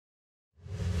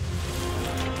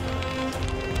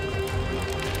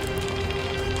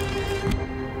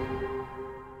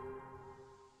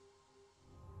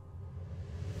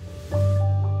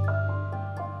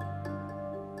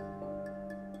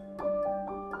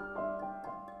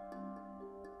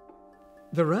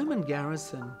The Roman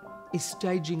garrison is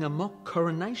staging a mock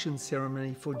coronation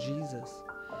ceremony for Jesus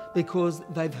because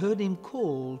they've heard him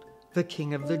called the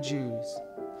King of the Jews.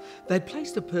 They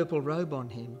placed a purple robe on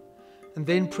him and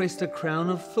then pressed a crown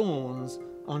of thorns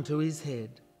onto his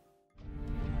head.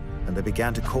 And they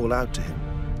began to call out to him,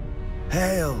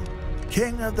 "Hail,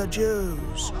 King of the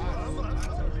Jews!"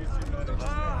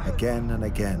 Again and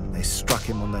again they struck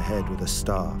him on the head with a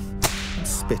staff and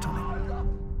spit on him.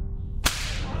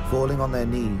 Falling on their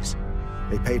knees,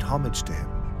 they paid homage to him.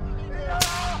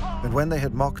 And when they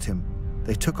had mocked him,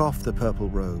 they took off the purple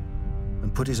robe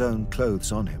and put his own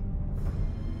clothes on him.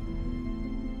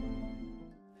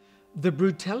 The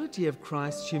brutality of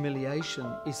Christ's humiliation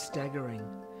is staggering,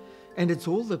 and it's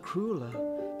all the crueler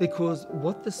because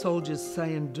what the soldiers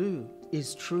say and do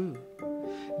is true.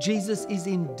 Jesus is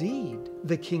indeed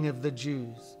the King of the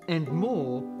Jews, and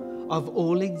more, of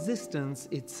all existence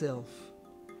itself.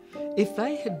 If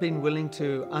they had been willing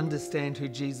to understand who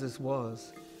Jesus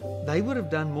was, they would have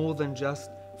done more than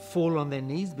just fall on their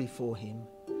knees before him.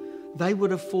 They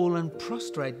would have fallen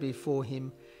prostrate before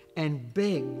him and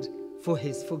begged for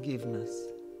his forgiveness.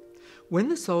 When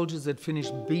the soldiers had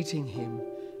finished beating him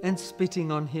and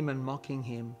spitting on him and mocking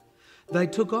him, they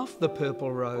took off the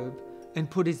purple robe and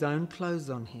put his own clothes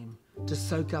on him to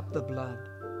soak up the blood.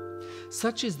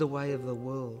 Such is the way of the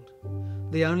world.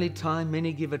 The only time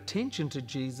many give attention to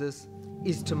Jesus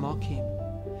is to mock him.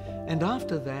 And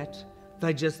after that,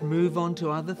 they just move on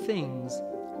to other things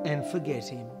and forget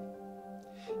him.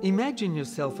 Imagine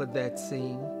yourself at that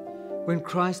scene when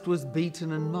Christ was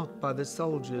beaten and mocked by the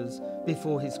soldiers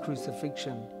before his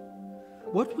crucifixion.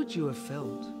 What would you have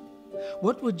felt?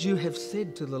 What would you have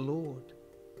said to the Lord?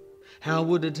 How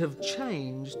would it have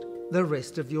changed the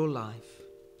rest of your life?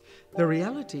 The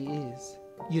reality is,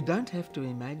 you don't have to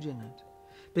imagine it,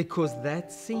 because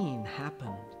that scene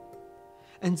happened.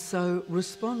 And so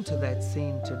respond to that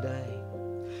scene today.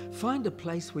 Find a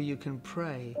place where you can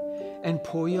pray and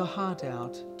pour your heart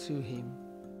out to him.